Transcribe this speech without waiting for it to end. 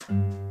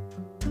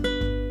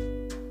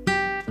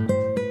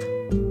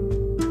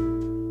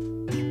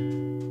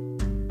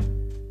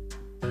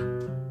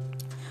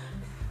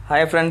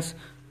Hi friends,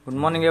 good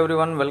morning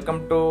everyone.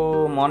 Welcome to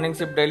Morning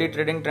Sip Daily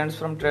Trading Trends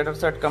from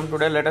Traders.com.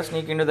 Today let us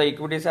sneak into the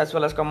equities as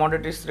well as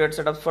commodities trade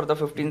setups for the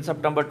 15th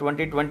September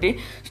 2020.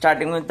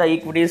 Starting with the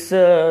equities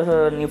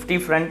Nifty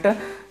front.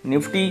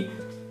 Nifty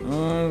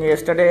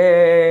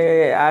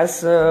yesterday,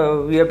 as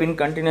we have been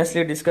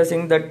continuously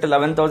discussing, that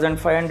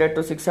 11,500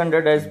 to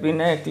 600 has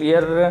been a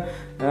clear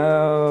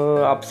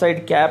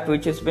upside cap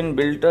which has been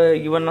built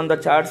even on the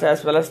charts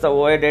as well as the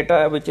OI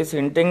data, which is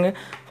hinting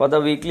for the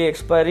weekly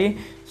expiry.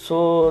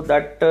 So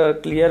that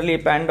clearly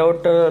panned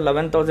out.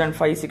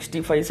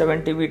 11,560,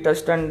 570 we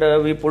touched, and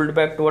we pulled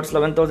back towards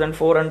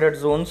 11,400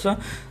 zones.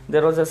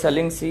 There was a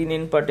selling scene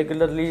in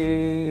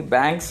particularly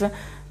banks.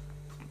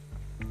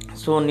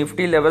 So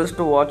Nifty levels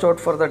to watch out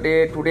for the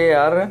day today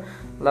are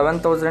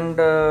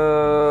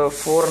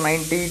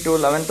 11,490 to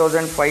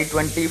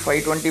 11,520,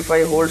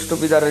 525 holds to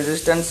be the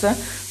resistance.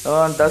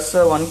 Thus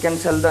one can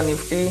sell the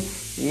Nifty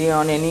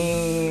on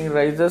any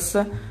rises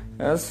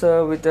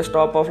with a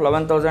stop of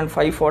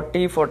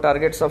 11,540 for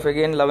targets of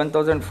again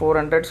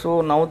 11,400.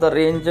 So now the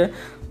range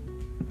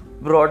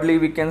broadly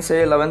we can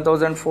say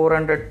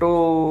 11,400 to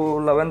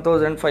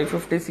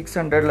 11,550,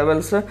 600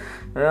 levels.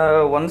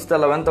 Once the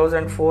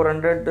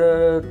 11,400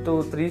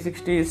 to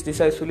 360 is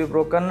decisively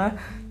broken,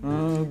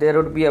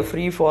 there would be a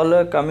free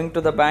fall coming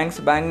to the banks.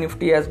 Bank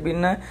Nifty has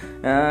been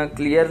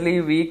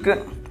clearly weak.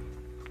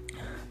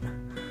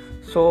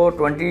 So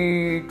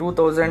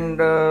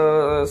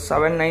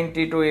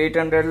 22,790 to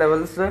 800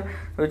 levels,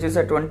 which is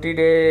a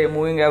 20-day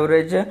moving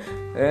average,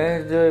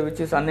 which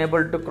is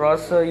unable to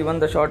cross even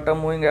the short-term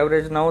moving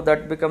average. Now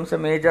that becomes a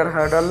major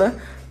hurdle.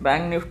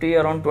 Bank Nifty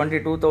around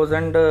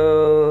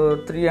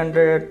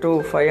 22,300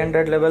 to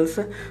 500 levels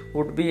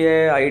would be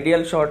a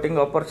ideal shorting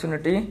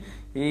opportunity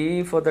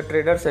for the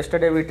traders.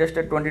 Yesterday we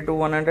tested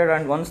 22,100,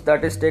 and once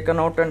that is taken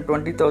out, and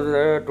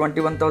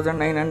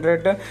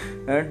 21,900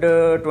 and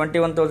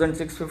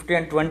 21,650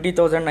 and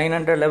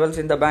 20,900 levels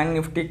in the Bank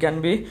Nifty can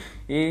be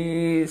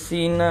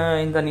seen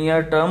in the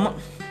near term.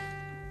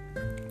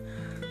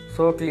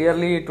 So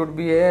clearly it would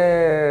be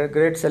a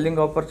great selling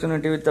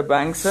opportunity with the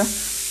banks.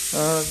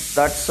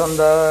 That's on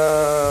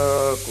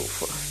the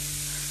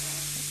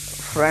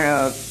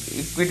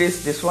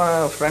equities. This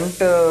one front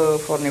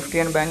for Nifty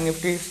and Bank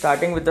Nifty.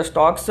 Starting with the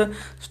stocks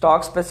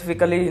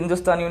specifically,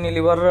 Hindustan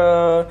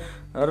Unilever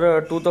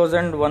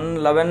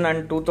 2011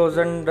 and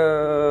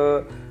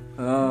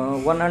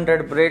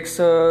 2100 breaks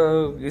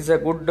is a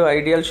good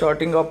ideal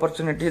shorting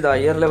opportunity. The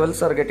higher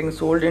levels are getting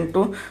sold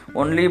into.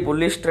 Only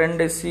bullish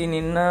trend is seen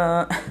in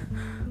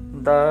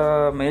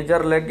the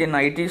major leg in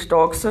IT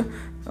stocks.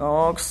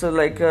 Stocks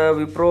like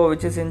Wipro,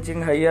 which is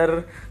inching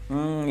higher.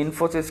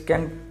 Infosys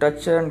can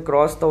touch and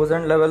cross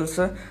 1,000 levels.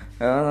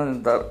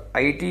 The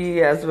IT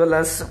as well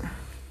as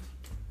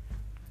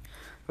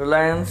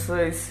Reliance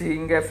is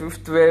seeing a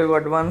fifth wave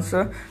advance.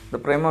 The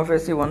prima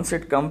facie, once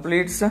it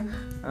completes,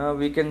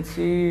 we can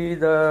see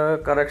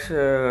the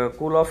correction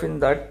cool off in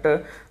that,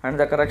 and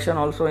the correction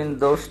also in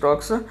those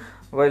stocks.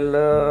 While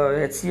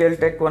HCL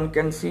Tech, one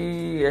can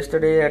see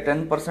yesterday a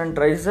 10%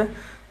 rise.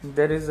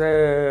 There is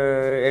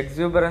a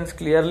exuberance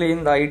clearly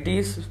in the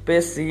IT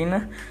space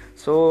seen.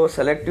 So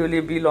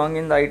selectively be long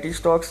in the IT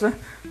stocks.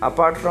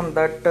 Apart from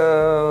that,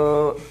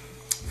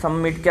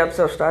 some mid caps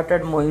have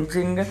started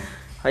moving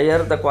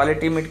higher. The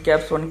quality mid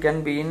caps one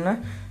can be in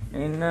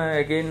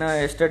again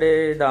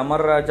yesterday the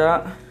Amar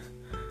Raja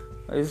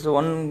is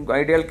one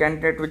ideal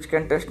candidate which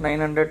can test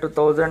 900 to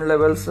 1,000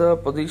 levels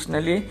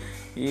positionally.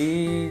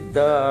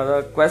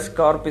 The Quest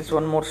Corp is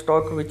one more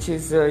stock which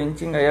is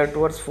inching higher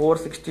towards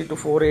 460 to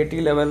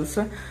 480 levels,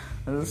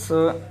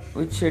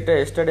 which hit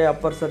yesterday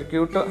upper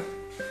circuit.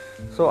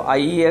 So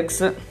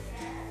IEX,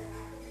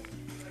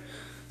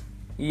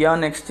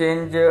 Eon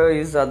Exchange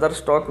is other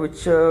stock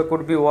which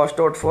could be watched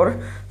out for.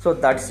 So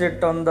that's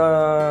it on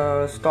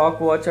the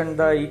stock watch and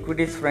the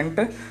equities front.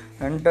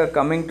 And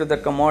coming to the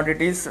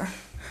commodities.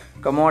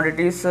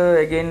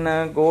 Again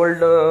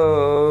gold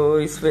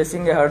is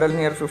facing a hurdle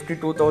near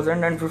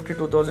 52,000 and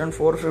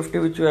 52,450,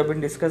 which we have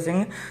been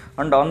discussing,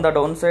 and on the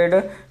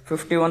downside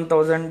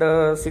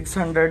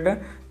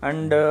 51,600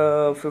 and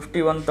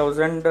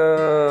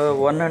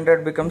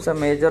 51,100 becomes a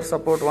major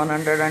support.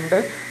 100 and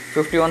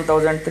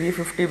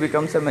 51,350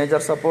 becomes a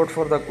major support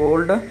for the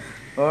gold.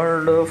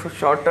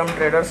 Short term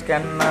traders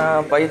can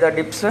buy the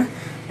dips, and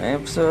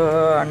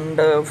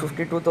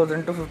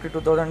 52,000 to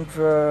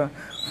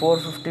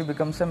 52,450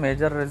 becomes a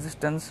major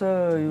resistance.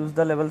 Use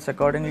the levels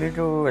accordingly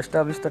to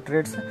establish the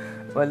trades.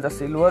 While the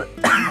silver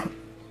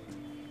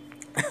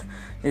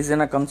is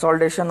in a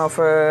consolidation of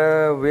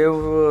a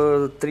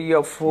wave 3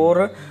 of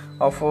 4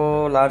 of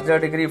larger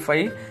degree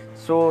 5.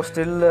 So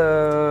still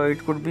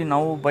it could be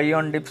now buy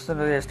on dips.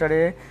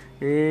 Yesterday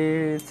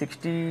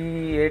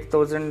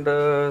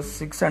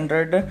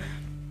 68,600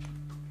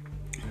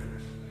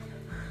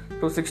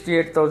 to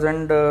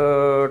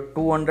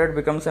 68,200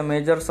 becomes a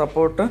major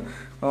support,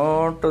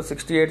 to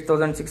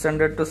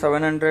 68,600 to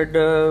 700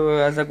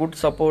 as a good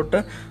support.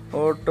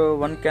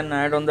 One can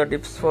add on the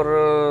dips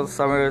for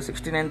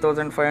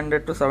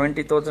 69,500 to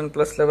 70,000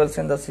 plus levels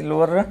in the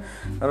silver.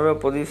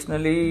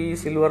 Positionally,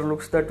 silver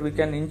looks that we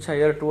can inch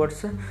higher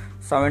towards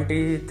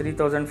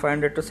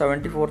 73,500 to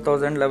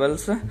 74,000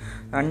 levels,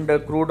 and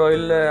crude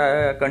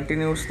oil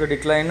continues the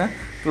decline,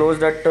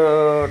 closed at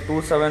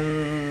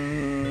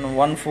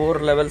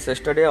 2714 levels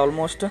yesterday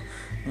almost,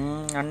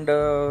 and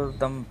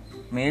the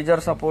major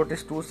support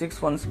is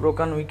 26. Once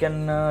broken, we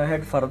can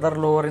head further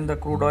lower in the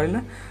crude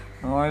oil.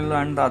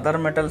 And the other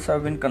metals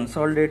have been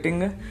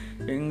consolidating,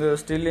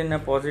 still in a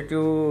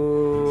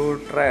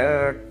positive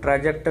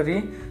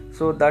trajectory.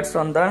 So that's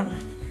on the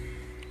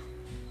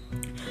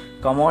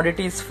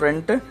commodities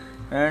front.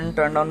 And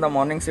on the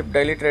morning SIP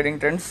daily trading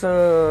trends.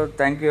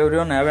 Thank you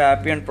everyone. Have a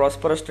happy and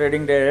prosperous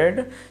trading day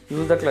ahead.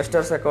 Use the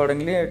clusters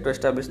accordingly to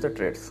establish the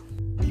trades.